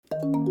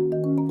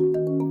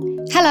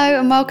Hello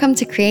and welcome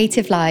to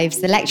Creative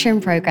Lives, the Lecture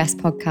in Progress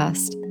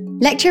podcast.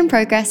 Lecture in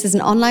Progress is an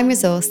online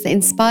resource that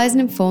inspires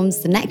and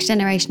informs the next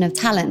generation of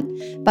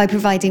talent by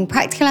providing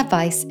practical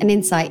advice and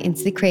insight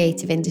into the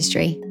creative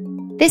industry.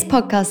 This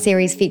podcast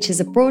series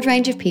features a broad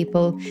range of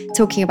people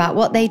talking about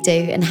what they do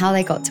and how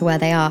they got to where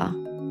they are.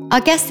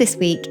 Our guest this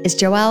week is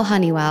Joel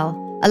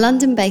Honeywell, a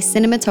London-based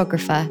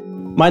cinematographer.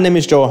 My name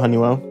is Joel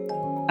Honeywell,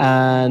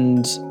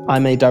 and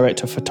I'm a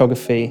director of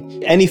photography.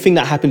 Anything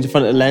that happens in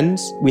front of the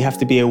lens, we have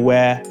to be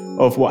aware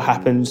of what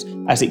happens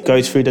as it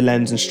goes through the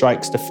lens and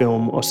strikes the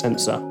film or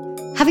sensor.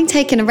 Having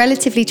taken a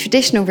relatively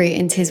traditional route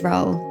into his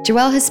role,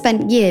 Joel has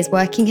spent years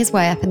working his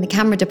way up in the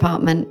camera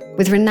department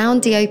with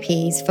renowned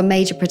DOPs for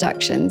major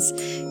productions,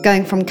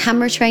 going from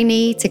camera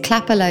trainee to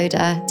clapper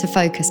loader to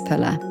focus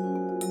puller.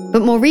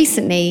 But more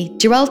recently,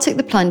 Joel took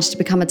the plunge to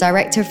become a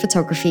director of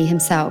photography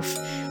himself,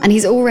 and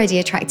he's already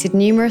attracted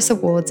numerous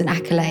awards and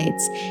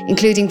accolades,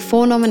 including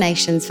 4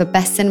 nominations for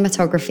Best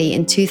Cinematography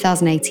in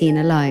 2018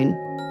 alone.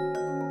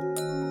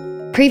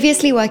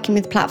 Previously working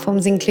with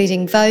platforms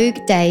including Vogue,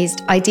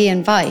 Dazed, ID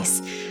and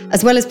Vice,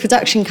 as well as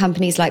production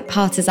companies like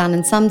Partisan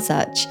and Some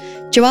Such,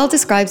 Joel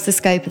describes the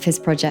scope of his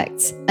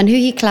projects and who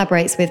he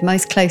collaborates with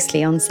most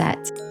closely on set.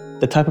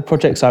 The type of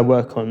projects I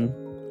work on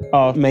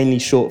are mainly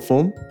short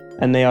form,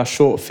 and they are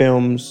short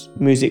films,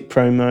 music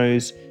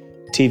promos,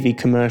 TV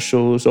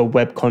commercials or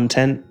web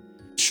content,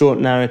 short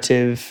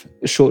narrative,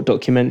 short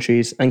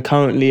documentaries, and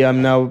currently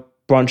I'm now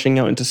branching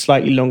out into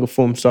slightly longer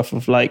form stuff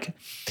of like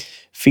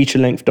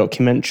feature-length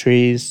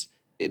documentaries.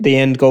 The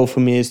end goal for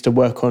me is to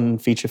work on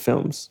feature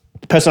films.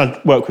 The person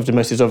I work with the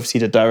most is obviously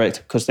the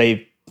director, because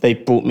they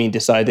brought me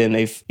this idea and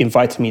they've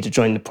invited me to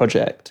join the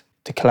project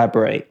to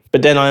collaborate.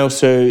 But then I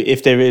also,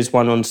 if there is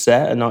one on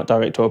set, an art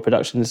director or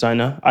production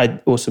designer, I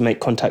also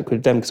make contact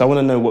with them because I want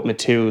to know what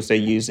materials they're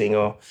using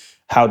or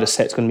how the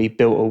set's going to be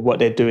built or what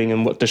they're doing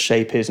and what the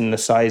shape is and the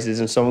sizes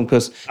and so on,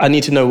 because I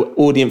need to know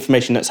all the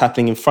information that's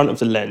happening in front of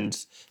the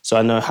lens so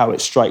I know how it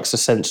strikes a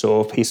sensor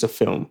or a piece of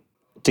film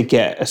to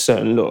get a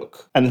certain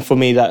look. And for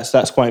me,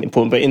 that's quite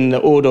important. But in the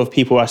order of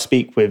people I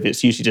speak with,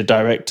 it's usually the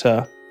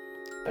director,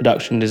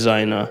 production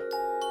designer,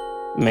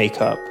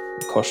 makeup,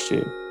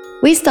 costume.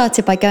 We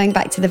started by going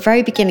back to the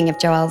very beginning of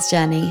Joel's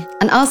journey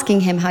and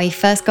asking him how he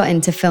first got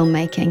into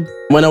filmmaking.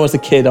 When I was a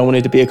kid, I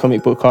wanted to be a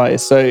comic book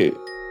artist.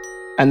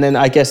 And then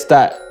I guess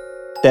that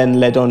then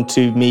led on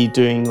to me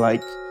doing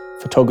like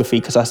photography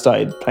because I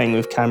started playing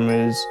with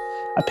cameras.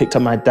 I picked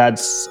up my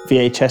dad's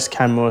VHS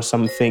camera or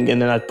something,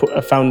 and then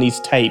I found these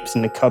tapes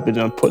in the cupboard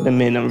and I put them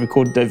in and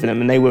recorded over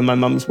them, and they were my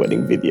mum's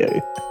wedding video.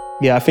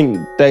 Yeah, I think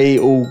they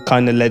all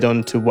kind of led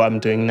on to what I'm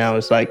doing now.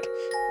 It's like,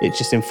 it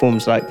just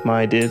informs like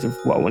my ideas of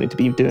what I wanted to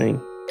be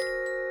doing.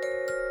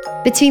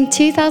 Between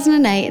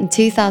 2008 and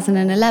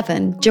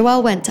 2011,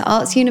 Joel went to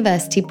Arts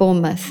University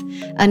Bournemouth,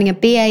 earning a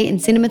BA in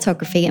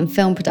cinematography and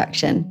film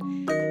production,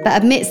 but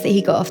admits that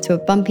he got off to a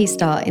bumpy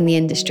start in the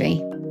industry.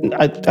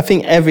 I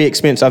think every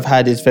experience I've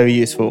had is very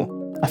useful.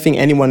 I think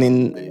anyone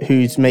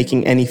who's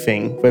making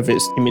anything, whether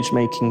it's image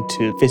making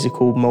to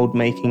physical mold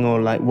making or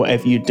like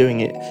whatever you're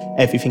doing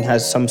everything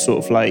has some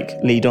sort of like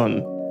lead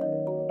on.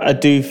 I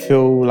do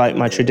feel like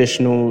my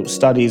traditional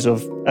studies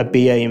of a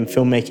BA in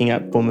filmmaking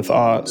at Bournemouth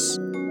Arts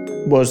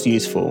was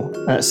useful.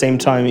 At the same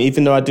time,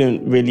 even though I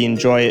didn't really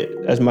enjoy it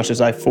as much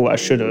as I thought I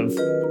should have,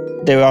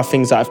 there are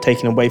things that I've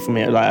taken away from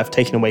it. Like I've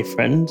taken away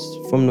friends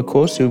from the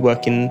course who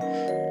work in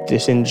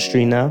this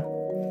industry now.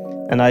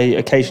 And I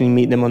occasionally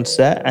meet them on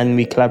set and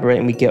we collaborate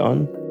and we get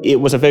on. It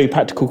was a very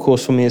practical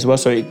course for me as well.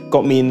 So it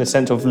got me in the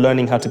sense of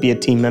learning how to be a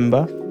team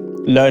member,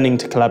 learning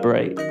to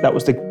collaborate. That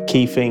was the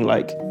key thing,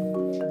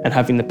 and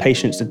having the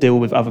patience to deal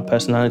with other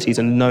personalities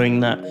and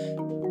knowing that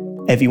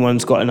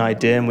everyone's got an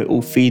idea and we're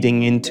all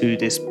feeding into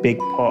this big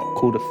pot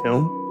called a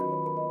film.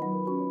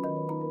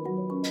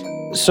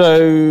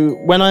 So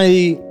when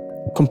I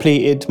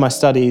completed my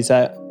studies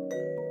at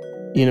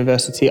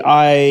university,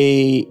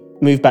 I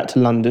moved back to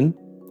London.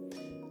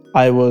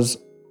 I was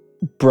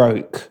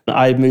broke.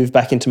 I moved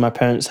back into my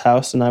parents'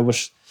 house and I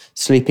was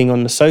sleeping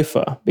on the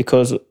sofa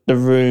because the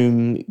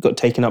room got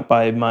taken up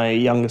by my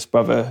youngest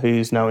brother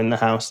who's now in the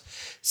house.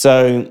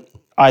 So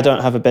I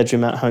don't have a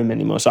bedroom at home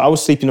anymore. So I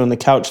was sleeping on the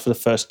couch for the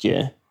first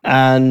year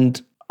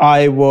and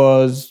I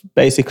was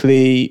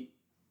basically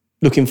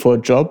looking for a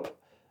job.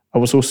 I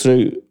was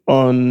also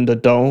on the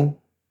dole.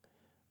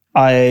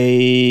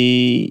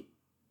 I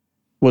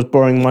was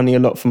borrowing money a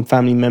lot from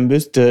family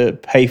members to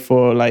pay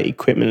for like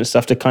equipment and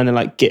stuff to kind of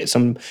like get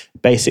some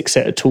basic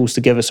set of tools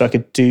together so I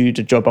could do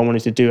the job I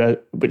wanted to do,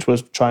 which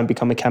was try and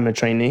become a camera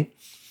trainee.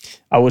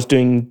 I was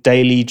doing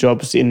daily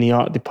jobs in the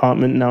art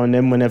department now and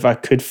then whenever I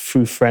could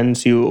through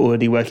friends who were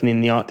already working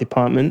in the art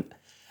department.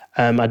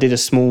 I did a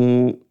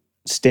small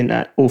stint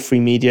at All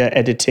Free Media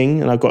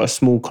editing and I got a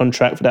small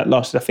contract for that,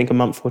 lasted I think a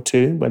month or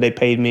 2, where they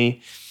paid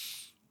me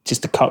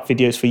just to cut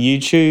videos for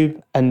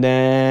YouTube. And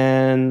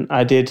then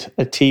I did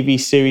a TV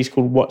series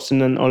called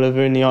Watson and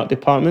Oliver in the art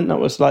department.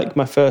 That was like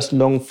my first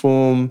long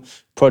form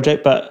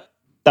project, but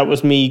that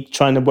was me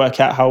trying to work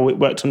out how it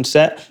worked on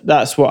set.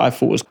 That's what I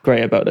thought was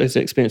great about those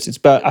experiences.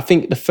 But I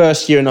think the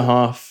first year and a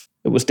half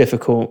It was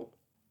difficult.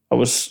 I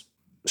was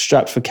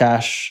strapped for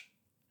cash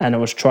and I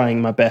was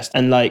trying my best.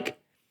 And like,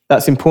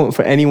 that's important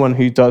for anyone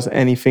who does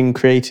anything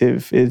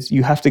creative, is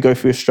you have to go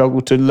through a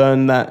struggle to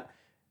learn that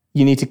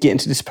you need to get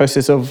into this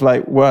process of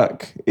like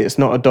work. It's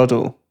not a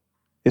doddle.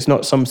 It's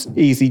not some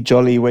easy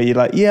jolly where you're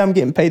like, yeah, I'm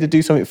getting paid to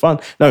do something fun.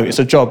 No, it's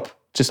a job.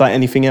 Just like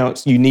anything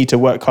else, you need to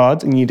work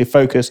hard and you need to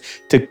focus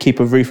to keep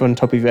a roof on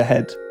top of your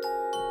head.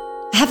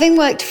 Having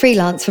worked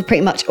freelance for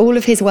pretty much all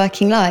of his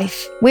working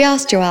life, we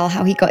asked Joel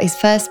how he got his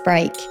first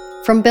break,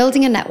 from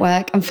building a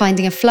network and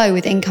finding a flow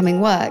with incoming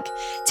work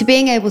to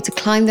being able to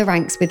climb the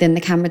ranks within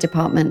the camera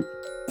department.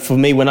 For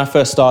me, when I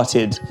first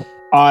started,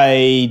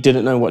 I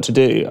didn't know what to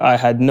do. I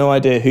had no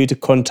idea who to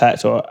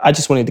contact, or I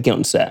just wanted to get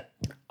on set.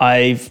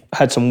 I've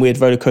had some weird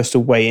roller coaster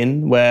way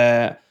in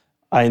where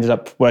I ended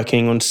up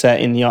working on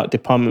set in the art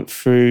department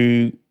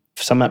through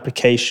some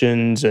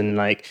applications and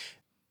like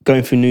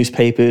going through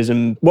newspapers.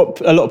 And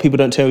what a lot of people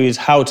don't tell you is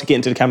how to get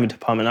into the camera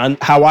department.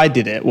 And how I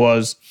did it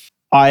was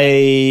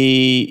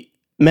I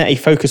met a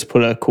focus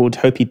puller called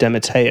Hopi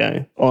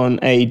DeMatteo on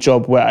a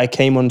job where I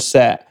came on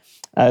set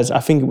as, I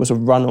think it was a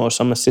runner or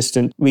some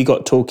assistant. We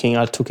got talking,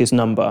 I took his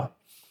number.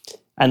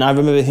 And I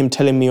remember him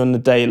telling me on the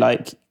day,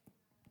 like,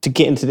 to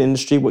get into the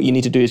industry, what you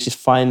need to do is just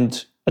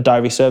find a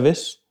diary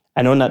service.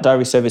 And on that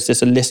diary service,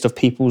 there's a list of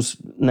people's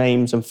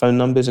names and phone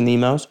numbers and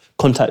emails.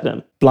 Contact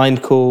them.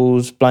 Blind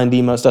calls, blind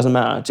emails, doesn't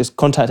matter. Just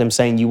contact them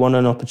saying you want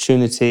an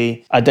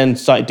opportunity. I then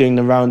started doing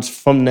the rounds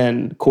from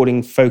then,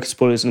 calling focus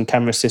pullers and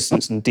camera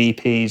assistants and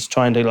DPs,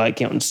 trying to like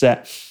get on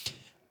set.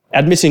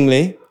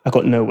 Admittingly, I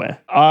got nowhere.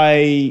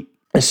 I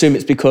assume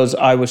it's because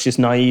I was just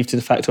naive to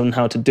the fact on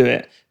how to do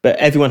it. But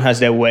everyone has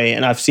their way,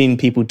 and I've seen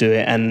people do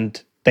it, and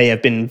they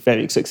have been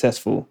very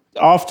successful.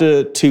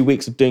 After 2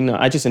 weeks of doing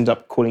that, I just ended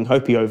up calling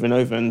Hopi over and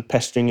over and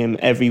pestering him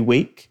every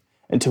week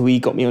until he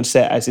got me on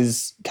set as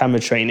his camera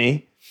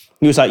trainee.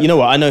 He was like, you know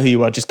what, I know who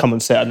you are, just come on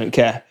set, I don't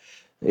care.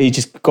 He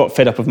just got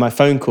fed up of my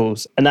phone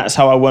calls. And that's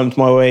how I wormed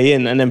my way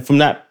in. And then from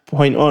that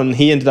point on,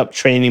 he ended up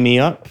training me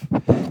up.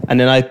 And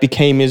then I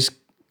became his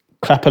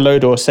clapper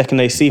load or second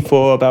AC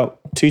for about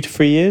 2 to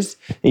 3 years.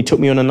 And he took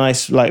me on a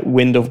nice like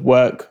wind of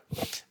work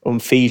on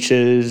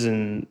features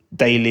and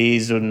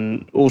dailies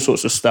and all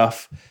sorts of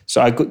stuff.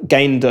 So I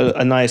gained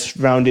a nice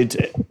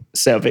rounded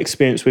set of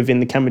experience within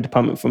the camera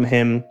department from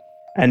him.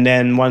 And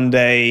then one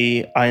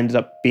day I ended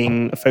up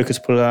being a focus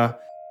puller.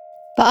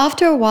 But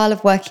after a while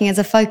of working as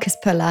a focus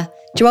puller,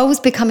 Joel was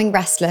becoming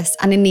restless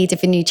and in need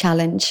of a new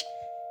challenge.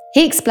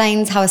 He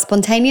explains how a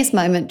spontaneous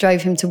moment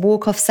drove him to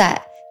walk off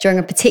set during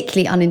a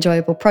particularly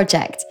unenjoyable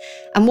project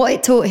and what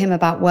it taught him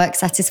about work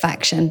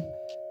satisfaction.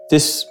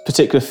 This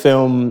particular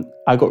film,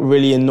 I got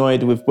really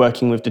annoyed with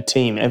working with the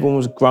team. Everyone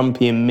was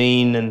grumpy and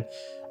mean, and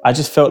I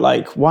just felt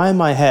like, why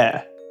am I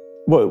here?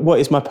 What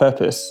is my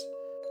purpose?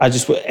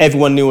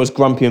 Everyone knew I was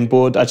grumpy and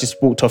bored. I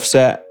just walked off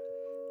set,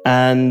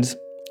 and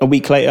a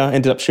week later,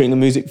 ended up shooting a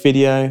music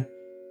video.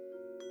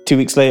 2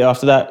 weeks later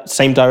after that,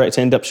 same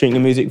director ended up shooting a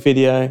music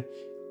video.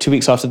 2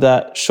 weeks after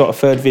that, shot a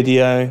third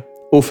video.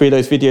 All 3 of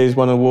those videos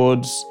won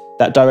awards.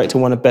 That director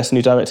won a Best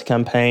New Director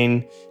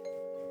campaign.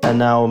 And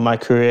now my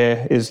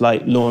career is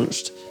like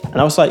launched.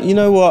 And I was like, you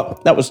know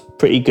what? That was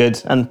pretty good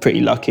and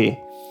pretty lucky.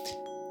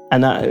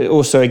 And that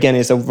also, again,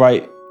 is a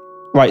right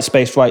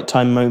space, right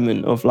time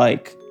moment of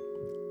like,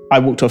 I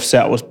walked off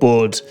set, I was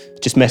bored,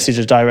 just messaged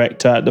a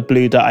director at the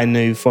blue that I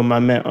knew from I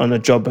met on a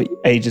job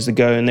ages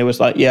ago. And they was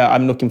like, yeah,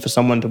 I'm looking for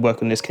someone to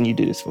work on this. Can you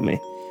do this for me?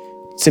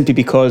 Simply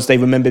because they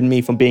remembered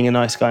me from being a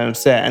nice guy on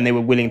set and they were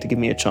willing to give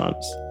me a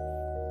chance.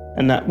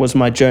 And that was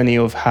my journey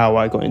of how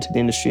I got into the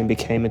industry and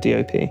became a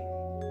DOP.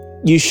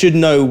 You should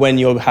know when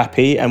you're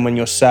happy and when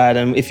you're sad.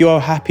 And if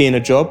you're happy in a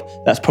job,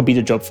 that's probably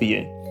the job for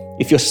you.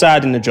 If you're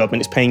sad in the job and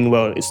it's paying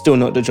well, it's still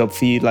not the job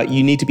for you. Like,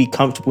 you need to be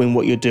comfortable in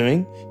what you're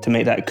doing to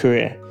make that a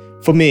career.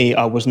 For me,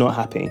 I was not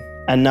happy.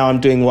 And now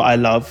I'm doing what I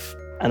love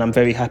and I'm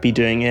very happy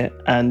doing it.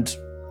 And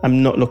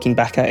I'm not looking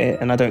back at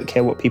it, and I don't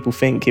care what people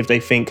think. If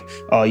they think,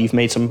 oh, you've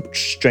made some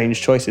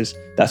strange choices,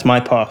 that's my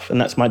path and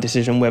that's my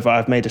decision whether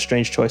I've made a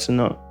strange choice or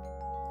not.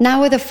 Now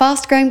with a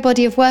fast-growing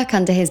body of work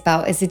under his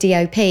belt as a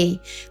DOP,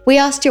 we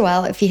asked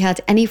Joel if he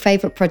had any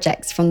favourite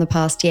projects from the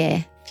past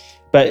year.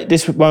 But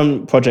this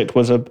one project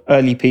was an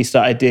early piece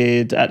that I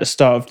did at the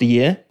start of the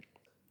year.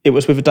 It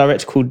was with a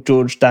director called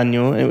George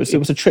Daniel, and it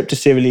was a trip to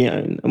Sierra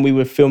Leone, and we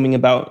were filming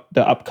about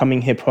the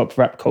upcoming hip-hop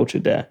rap culture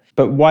there.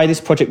 But why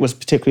this project was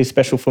particularly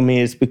special for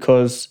me is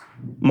because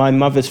my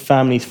mother's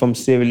family's from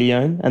Sierra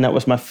Leone, and that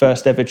was my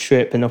first ever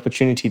trip and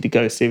opportunity to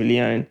go to Sierra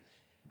Leone.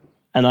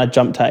 And I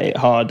jumped at it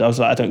hard. I was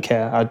like, I don't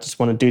care. I just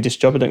want to do this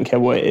job. I don't care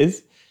what it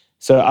is.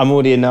 So I'm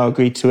already now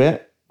agreed to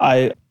it.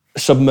 I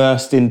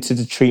submersed into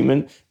the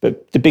treatment.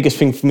 But the biggest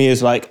thing for me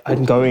is like,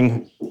 I'm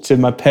going to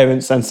my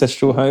parents'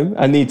 ancestral home.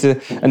 I need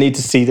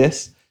to see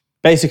this.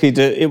 Basically,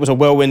 it was a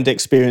whirlwind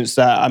experience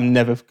that I'm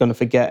never going to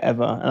forget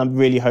ever.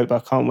 And I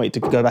can't wait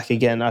to go back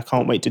again. I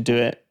can't wait to do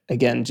it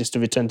again, just to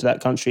return to that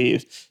country.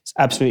 It's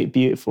absolutely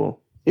beautiful.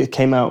 It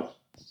came out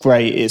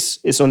great.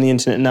 It's on the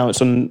internet now.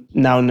 It's on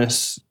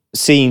Nowness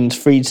Scenes,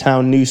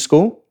 Freetown New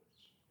School,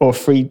 or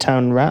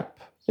Freetown Rap.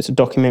 It's a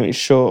documentary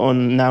short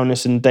on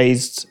Nowness and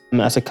Dazed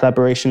as a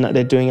collaboration that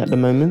they're doing at the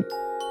moment.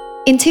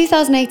 In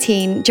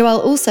 2018,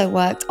 Joel also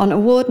worked on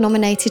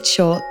award-nominated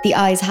short The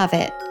Eyes Have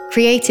It,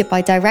 created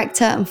by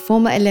director and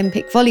former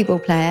Olympic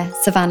volleyball player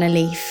Savannah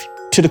Leaf.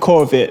 To the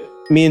core of it,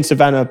 me and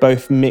Savannah are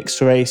both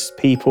mixed-race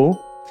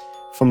people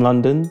from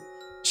London.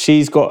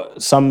 She's got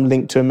some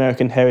link to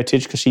American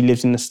heritage because she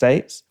lives in the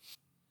States.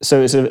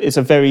 So it's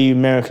a very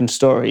American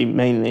story,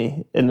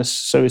 mainly. And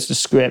so it's the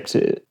script.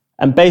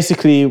 And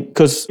basically,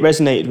 because it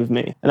resonated with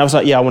me. And I was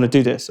like, yeah, I want to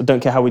do this. I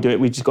don't care how we do it.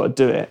 We just got to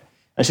do it.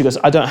 And she goes,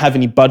 I don't have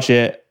any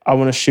budget. I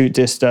want to shoot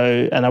this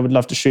though. And I would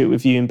love to shoot it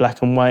with you in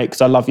black and white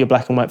because I love your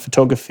black and white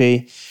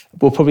photography.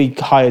 We'll probably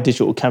hire a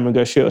digital camera and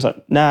go shoot. I was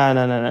like,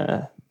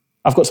 nah.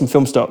 I've got some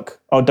film stock.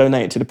 I'll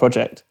donate it to the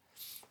project.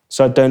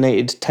 So I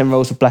donated 10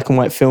 rolls of black and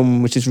white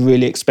film, which is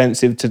really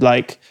expensive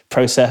to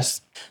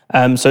process.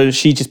 So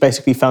she just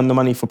basically found the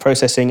money for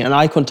processing. And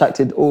I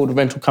contacted all the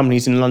rental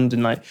companies in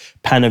London, like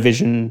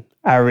Panavision,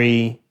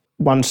 Arri,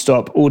 One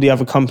Stop, all the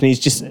other companies,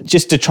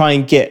 just to try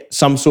and get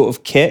some sort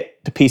of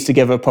kit to piece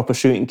together a proper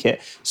shooting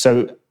kit.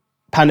 So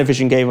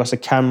Panavision gave us a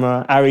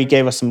camera, Arri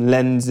gave us some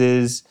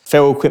lenses,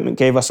 Feral Equipment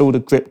gave us all the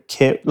grip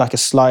kit, like a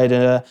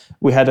slider.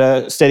 We had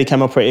a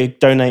Steadicam operator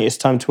donate his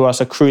time to us,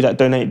 a crew that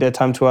donated their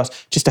time to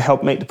us, just to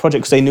help make the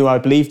project because they knew I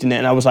believed in it.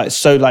 And I was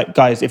like,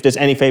 guys, if there's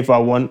any favour I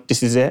want,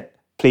 this is it.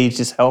 Please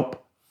just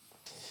help.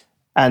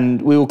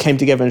 And we all came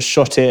together and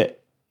shot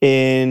it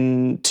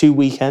in 2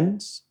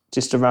 weekends,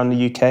 just around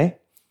the UK.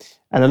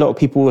 And a lot of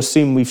people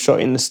assume we've shot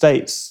it in the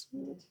States,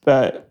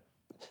 but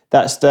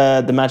that's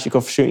the magic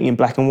of shooting in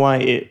black and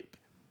white.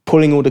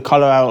 Pulling all the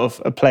colour out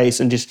of a place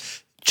and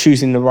just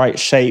choosing the right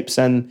shapes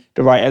and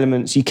the right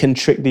elements, you can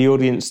trick the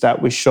audience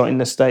that we're shot in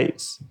the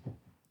States.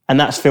 And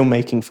that's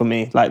filmmaking for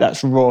me.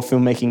 That's raw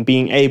filmmaking,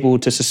 being able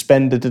to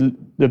suspend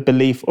the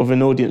belief of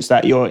an audience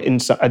that you're in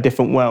a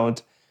different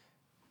world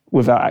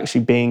without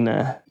actually being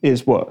there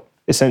is what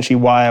essentially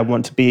why I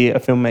want to be a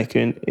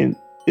filmmaker.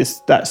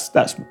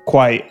 That's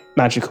quite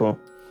magical.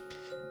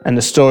 And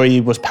the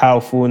story was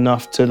powerful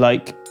enough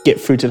to get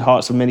through to the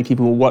hearts of many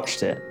people who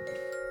watched it.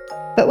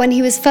 But when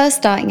he was first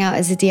starting out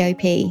as a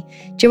DOP,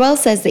 Joel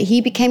says that he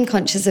became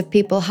conscious of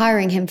people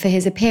hiring him for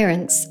his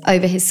appearance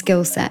over his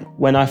skill set.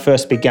 When I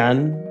first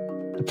began,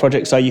 the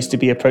projects I used to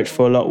be approached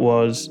for a lot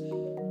was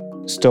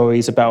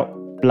stories about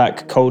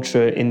black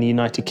culture in the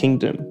United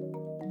Kingdom.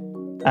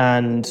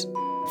 And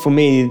for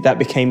me, that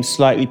became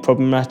slightly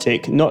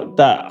problematic. Not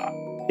that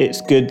it's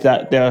good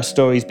that there are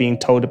stories being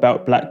told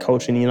about black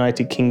culture in the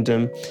United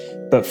Kingdom,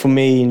 but for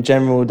me, in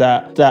general,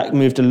 that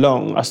moved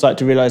along. I started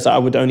to realise that I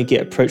would only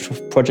get approached for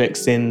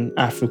projects in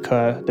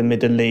Africa, the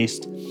Middle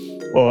East,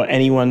 or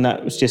anyone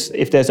that was just,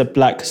 if there's a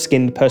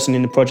black-skinned person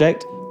in the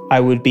project, I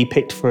would be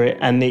picked for it.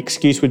 And the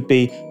excuse would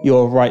be,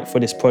 you're right for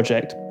this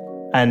project.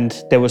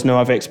 And there was no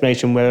other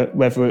explanation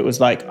whether it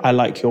was I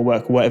like your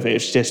work or whatever.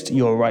 It's just,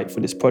 you're right for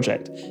this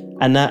project.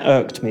 And that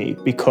irked me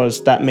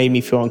because that made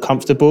me feel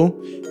uncomfortable,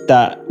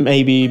 that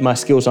maybe my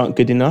skills aren't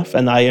good enough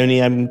and I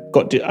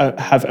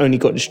have only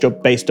got this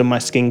job based on my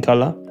skin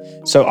colour.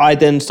 So I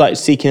then started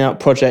seeking out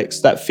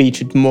projects that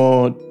featured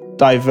more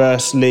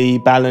diversely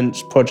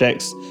balanced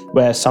projects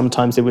where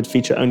sometimes they would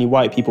feature only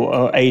white people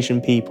or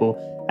Asian people.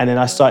 And then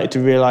I started to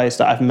realise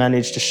that I've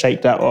managed to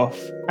shake that off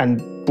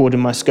and broaden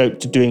my scope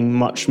to doing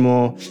much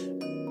more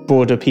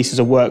broader pieces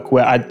of work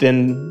where I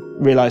then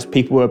realised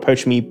people were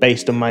approaching me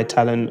based on my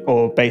talent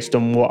or based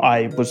on what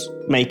I was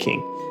making.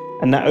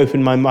 And that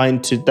opened my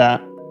mind to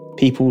that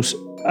people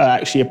are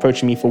actually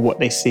approaching me for what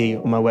they see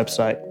on my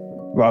website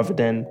rather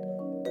than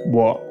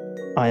what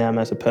I am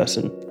as a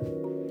person.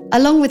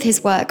 Along with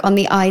his work on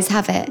The Eyes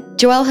Have It,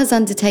 Joel has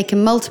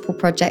undertaken multiple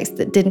projects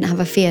that didn't have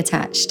a fee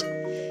attached.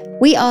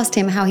 We asked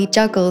him how he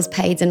juggles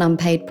paid and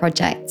unpaid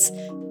projects,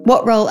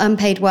 what role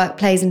unpaid work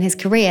plays in his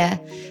career,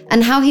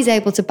 and how he's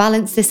able to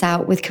balance this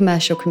out with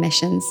commercial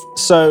commissions.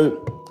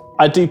 So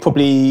I do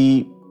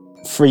probably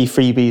 3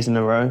 freebies in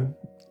a row,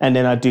 and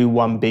then I do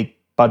one big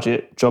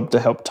budget job to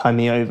help tie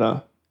me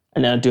over,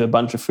 and then I do a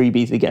bunch of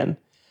freebies again.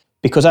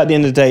 Because at the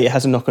end of the day, it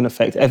has a knock-on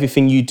effect.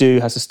 Everything you do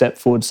has a step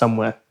forward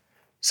somewhere.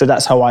 So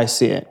that's how I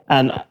see it.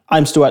 And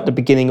I'm still at the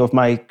beginning of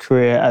my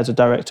career as a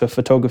director of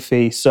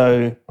photography,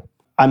 so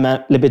I'm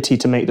at liberty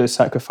to make those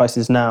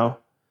sacrifices now.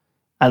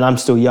 And I'm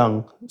still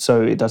young,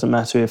 so it doesn't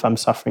matter if I'm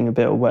suffering a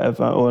bit or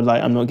whatever, or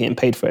I'm not getting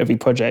paid for every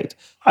project.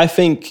 I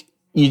think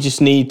you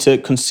just need to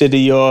consider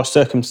your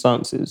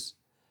circumstances.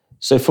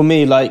 So for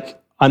me,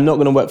 I'm not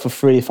going to work for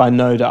free if I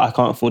know that I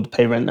can't afford to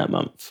pay rent that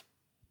month.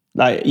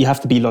 You have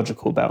to be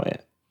logical about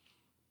it.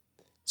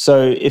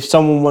 So if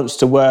someone wants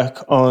to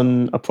work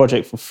on a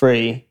project for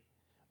free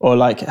or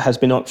has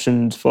been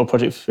optioned for a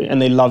project for free and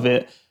they love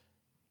it,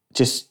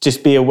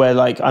 just be aware,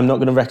 I'm not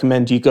going to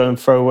recommend you go and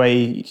throw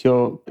away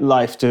your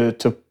life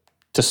to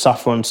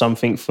suffer on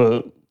something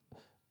for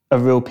a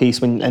real piece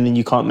and then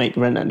you can't make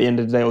rent at the end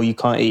of the day or you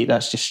can't eat.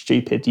 That's just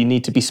stupid. You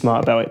need to be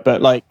smart about it.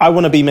 But I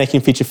want to be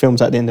making feature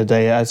films at the end of the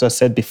day, as I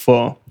said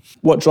before.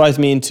 What drives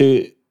me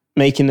into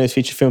making those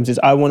feature films is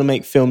I want to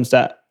make films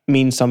that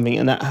means something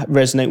and that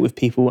resonate with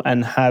people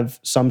and have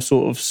some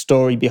sort of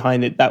story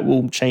behind it that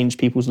will change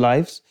people's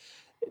lives,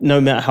 no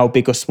matter how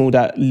big or small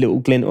that little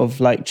glint of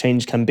like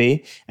change can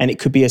be. And it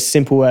could be as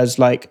simple as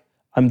like,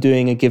 I'm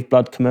doing a Give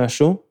Blood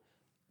commercial.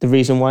 The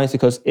reason why is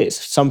because it's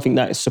something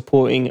that is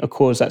supporting a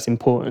cause that's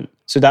important.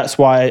 So that's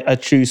why I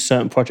choose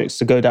certain projects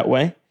to go that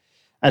way.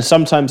 And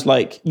sometimes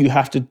like you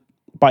have to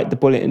bite the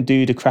bullet and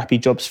do the crappy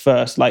jobs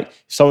first. Like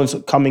if someone's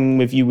coming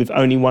with you with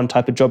only one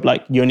type of job,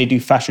 like you only do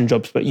fashion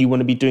jobs, but you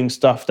want to be doing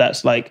stuff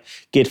that's like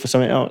geared for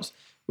something else.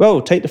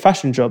 Well, take the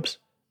fashion jobs,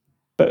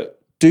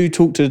 but do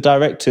talk to the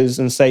directors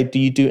and say, do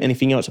you do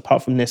anything else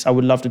apart from this? I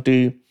would love to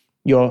do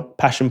your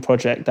passion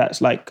project that's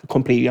like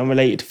completely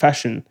unrelated to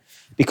fashion,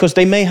 because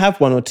they may have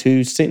one or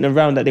two sitting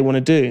around that they want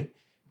to do.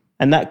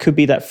 And that could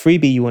be that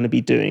freebie you want to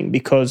be doing,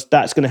 because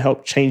that's going to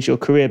help change your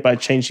career by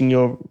changing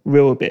your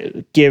reel a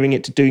bit, gearing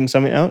it to doing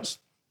something else.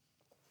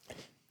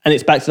 And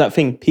it's back to that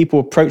thing. People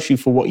approach you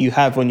for what you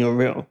have on your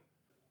reel.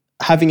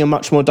 Having a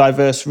much more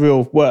diverse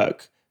reel of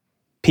work,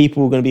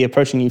 people are going to be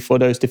approaching you for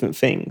those different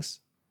things.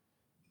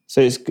 So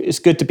it's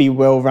good to be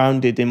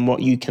well-rounded in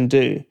what you can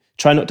do.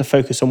 Try not to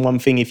focus on one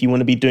thing if you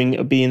want to be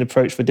being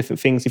approached for different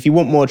things. If you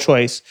want more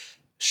choice,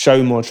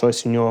 show more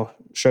choice in your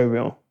show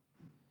reel.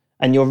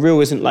 And your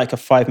reel isn't like a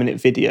 5-minute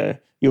video.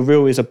 Your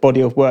reel is a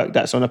body of work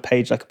that's on a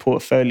page like a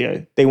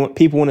portfolio.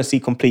 People want to see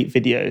complete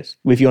videos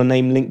with your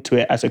name linked to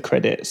it as a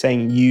credit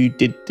saying you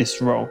did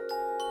this role.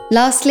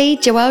 Lastly,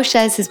 Joel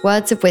shares his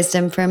words of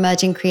wisdom for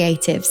emerging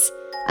creatives,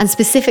 and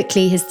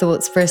specifically his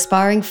thoughts for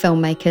aspiring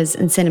filmmakers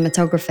and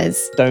cinematographers.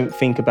 Don't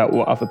think about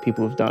what other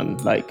people have done.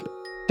 Like,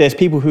 there's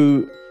people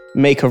who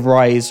make a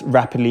rise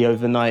rapidly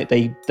overnight.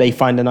 They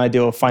find an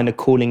idea or find a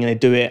calling and they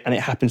do it, and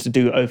it happens to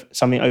do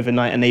something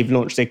overnight, and they've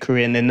launched their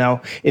career and they're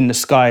now in the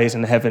skies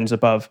and the heavens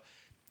above.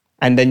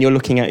 And then you're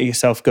looking at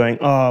yourself going,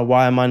 oh,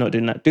 why am I not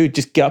doing that? Dude,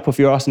 just get up off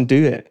your ass and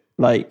do it.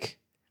 Like,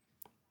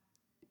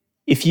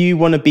 if you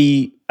want to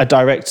be a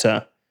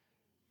director,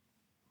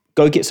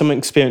 go get some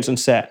experience on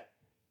set.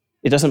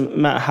 It doesn't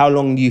matter how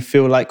long you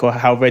feel like or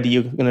how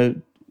ready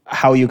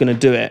how you're gonna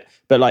do it,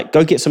 but like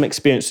go get some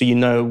experience so you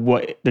know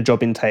what the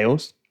job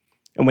entails.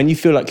 And when you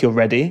feel like you're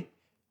ready,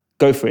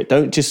 go for it.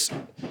 Don't just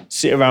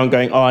sit around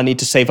going, oh, I need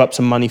to save up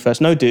some money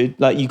first. No, dude,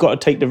 like you got to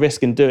take the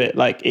risk and do it.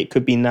 Like it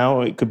could be now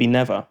or it could be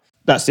never.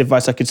 That's the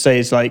advice I could say,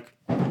 is like,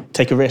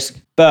 take a risk.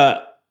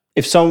 But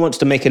if someone wants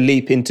to make a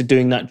leap into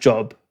doing that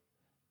job,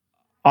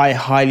 I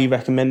highly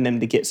recommend them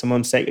to get some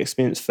on-set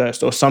experience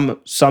first, or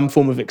some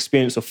form of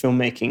experience of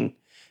filmmaking,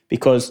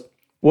 because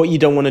what you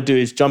don't want to do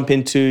is jump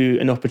into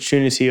an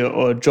opportunity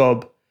or a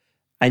job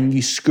and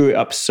you screw it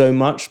up so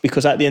much,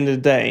 because at the end of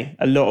the day,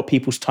 a lot of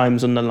people's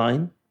time's on the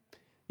line.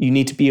 You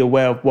need to be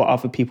aware of what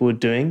other people are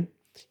doing.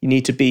 You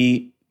need to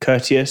be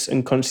courteous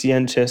and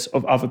conscientious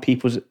of other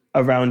people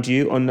around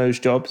you on those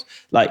jobs.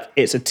 Like,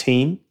 it's a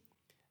team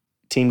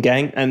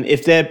gang. And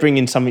if they're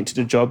bringing something to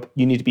the job,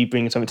 you need to be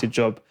bringing something to the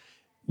job.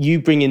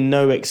 You bringing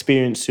no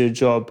experience to a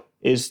job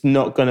is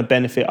not going to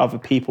benefit other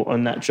people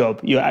on that job.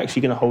 You're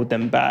actually going to hold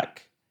them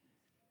back.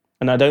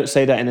 And I don't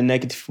say that in a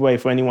negative way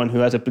for anyone who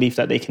has a belief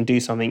that they can do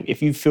something.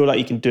 If you feel like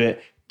you can do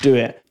it, do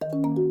it.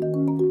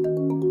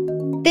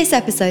 This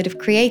episode of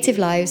Creative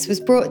Lives was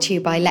brought to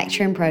you by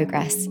Lecture in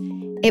Progress.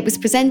 It was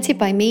presented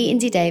by me,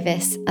 Indy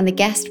Davis, and the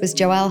guest was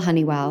Joel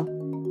Honeywell.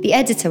 The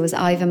editor was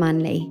Ivor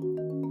Manley.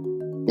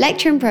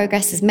 Lecture in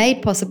Progress is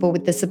made possible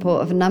with the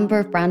support of a number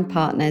of brand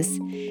partners.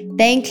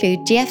 They include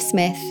GF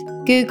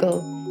Smith,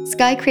 Google,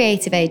 Sky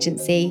Creative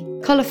Agency,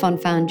 Colophon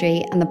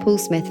Foundry, and the Paul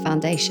Smith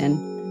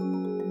Foundation.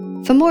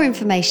 For more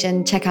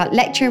information, check out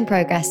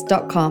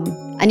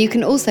lectureinprogress.com, and you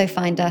can also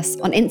find us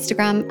on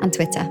Instagram and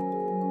Twitter.